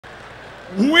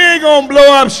We ain't gonna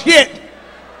blow up shit.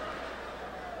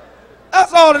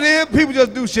 That's all it is. People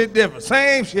just do shit different.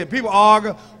 Same shit. People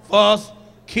argue, fuss,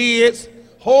 kids,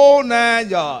 whole 9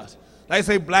 yards. They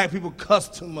say black people cuss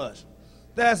too much.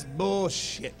 That's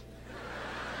bullshit.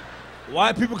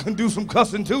 White people can do some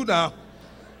cussing too now.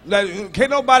 Like,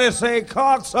 can't nobody say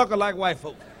cocksucker like white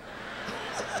folk.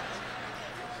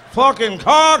 Fucking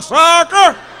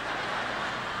cocksucker.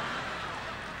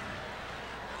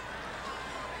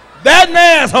 That an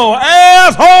asshole.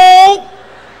 Asshole.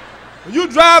 When you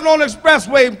driving on the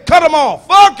expressway, cut them off.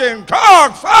 Fucking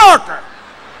cocksucker.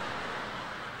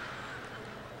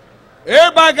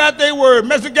 Everybody got their word.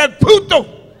 Mexican got puto.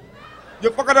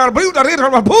 You fucking out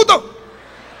of puto.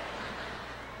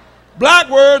 Black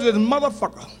words is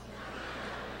motherfucker.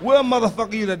 We'll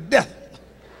motherfucker you to death.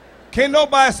 Can't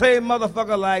nobody say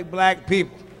motherfucker like black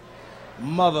people.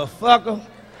 Motherfucker.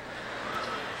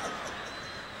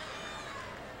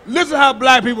 Listen how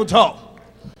black people talk.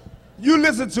 You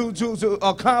listen to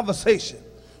a conversation.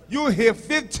 You'll hear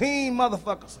 15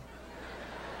 motherfuckers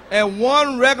and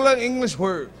one regular English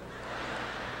word.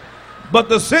 But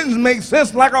the sentence makes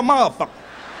sense like a motherfucker.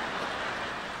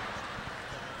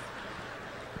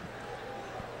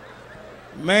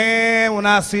 Man, when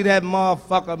I see that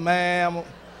motherfucker, man,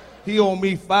 he owe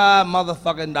me $5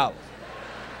 motherfucking.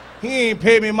 He ain't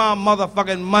paid me my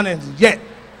motherfucking money yet.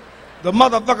 The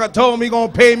motherfucker told me he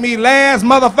gonna pay me last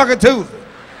motherfucking Tuesday.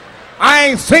 I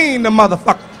ain't seen the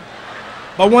motherfucker.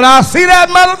 But when I see that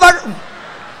motherfucker,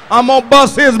 I'm gonna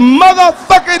bust his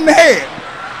motherfucking head.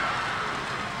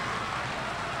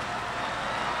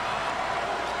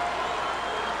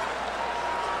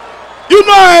 You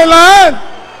know I ain't lying.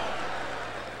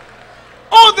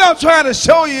 All thing I'm trying to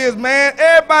show you is, man,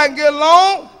 everybody can get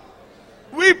along.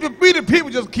 We the people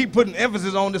just keep putting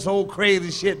emphasis on this whole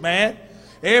crazy shit, man.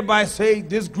 Everybody say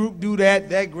this group do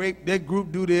that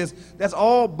group do this. That's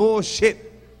all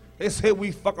bullshit. They say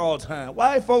we fuck all the time.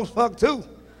 White folks fuck too.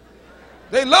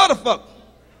 They love to fuck.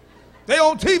 They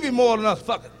on TV more than us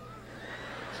fucking.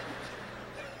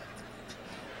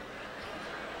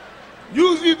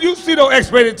 You see those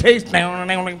X-rated tapes.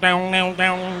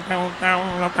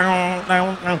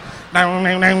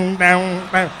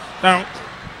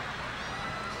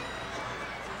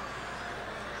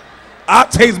 Our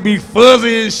taste be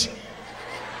fuzzy as shit.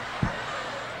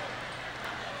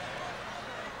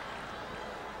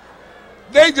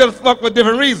 They just fuck for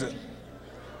different reasons.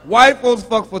 White folks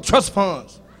fuck for trust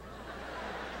funds,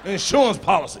 insurance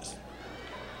policies.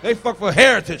 They fuck for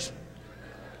heritage.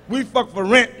 We fuck for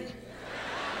rent,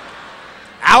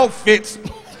 outfits,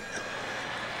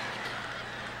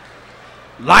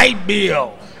 light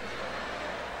bill.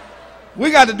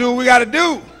 We got to do what we got to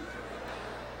do.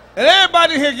 And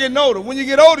everybody here getting older. When you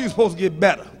get older, you're supposed to get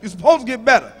better. You're supposed to get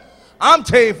better. I'm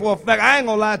telling you for a fact, I ain't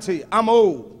gonna lie to you. I'm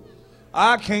old.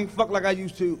 I can't fuck like I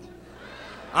used to.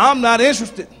 I'm not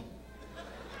interested.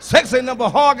 Sex ain't nothing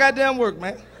but hard goddamn work,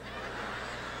 man.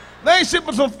 They ain't shit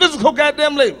but some physical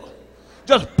goddamn labor.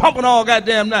 Just pumping all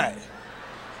goddamn night.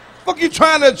 Fuck you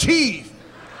trying to achieve?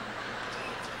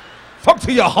 Fuck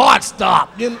till your heart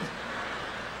stop. You know?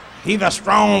 He's a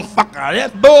strong fucker.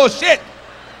 That's bullshit.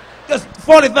 Just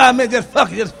 45 minutes, just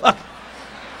fuck it.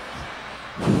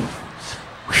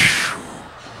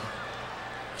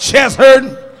 Chest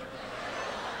hurting,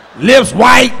 lips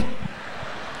white,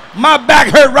 my back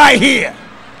hurt right here.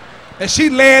 And she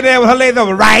laying there with her legs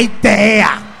over right there.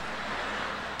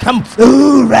 Come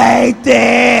through right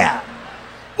there.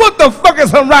 What the fuck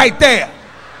is her right there?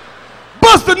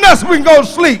 Bust the nuts so we can go to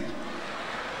sleep.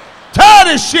 Tired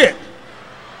of this shit.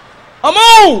 I'm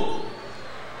old.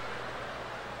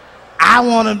 I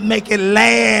want to make it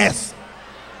last.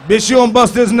 Bitch, you don't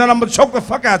bust this nut, I'm going to choke the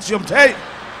fuck out you, I'm telling you.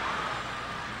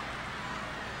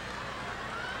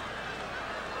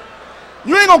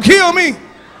 You ain't going to kill me. I'm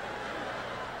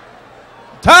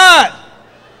tired.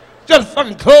 Just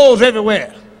fucking clothes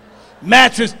everywhere.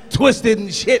 Mattress twisted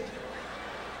and shit.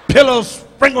 Pillows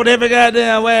sprinkled every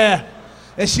goddamn where.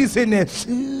 And she's sitting there.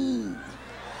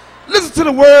 Listen to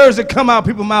the words that come out of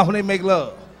people's mouth when they make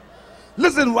love.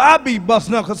 Listen, I be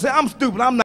busting up because I'm stupid. I'm not.